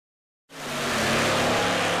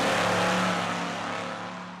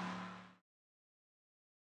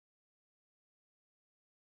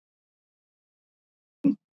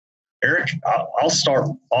Erik, I'll start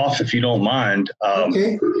off if you don't mind.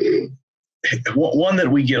 Okay. One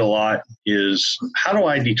that we get a lot is, how do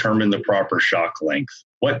I determine the proper shock length?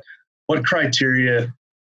 What criteria?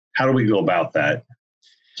 How do we go about that?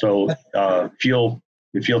 So if you'll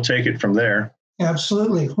take it from there.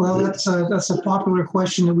 Absolutely. Well, that's a popular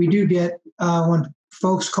question that we do get when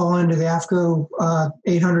folks call into the AFCO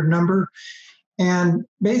 800 number. And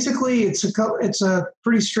basically, it's a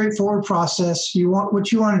pretty straightforward process.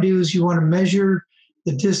 What you want to do is you want to measure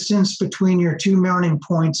the distance between your two mounting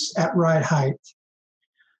points at ride height.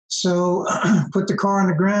 So put the car on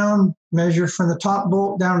the ground, measure from the top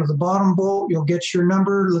bolt down to the bottom bolt. You'll get your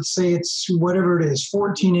number. Let's say it's whatever it is,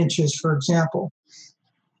 14 inches, for example.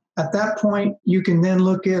 At that point, you can then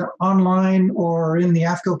look at online or in the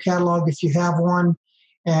AFCO catalog if you have one.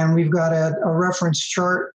 And we've got a reference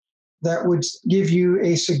chart that would give you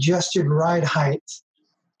a suggested ride height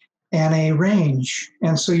and a range.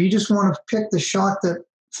 And so you just want to pick the shock that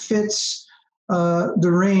fits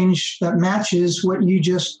the range that matches what you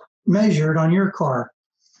just measured on your car.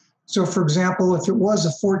 So for example, if it was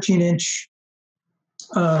a 14-inch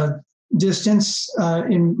distance,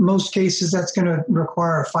 in most cases, that's going to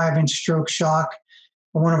require a 5-inch stroke shock.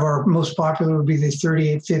 One of our most popular would be the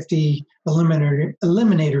 3850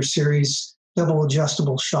 Eliminator series double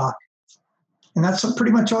adjustable shock. And that's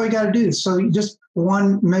pretty much all you got to do. So you just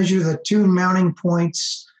measure the two mounting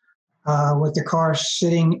points with the car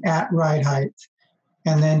sitting at ride height,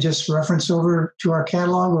 and then just reference over to our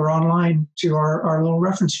catalog or online to our little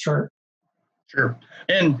reference chart. Sure.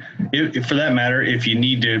 And if, for that matter, if you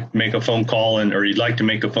need to make a phone call or you'd like to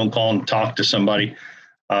make a phone call and talk to somebody,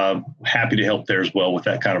 happy to help there as well with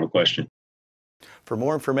that kind of a question. For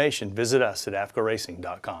more information, visit us at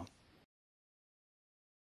afcoracing.com.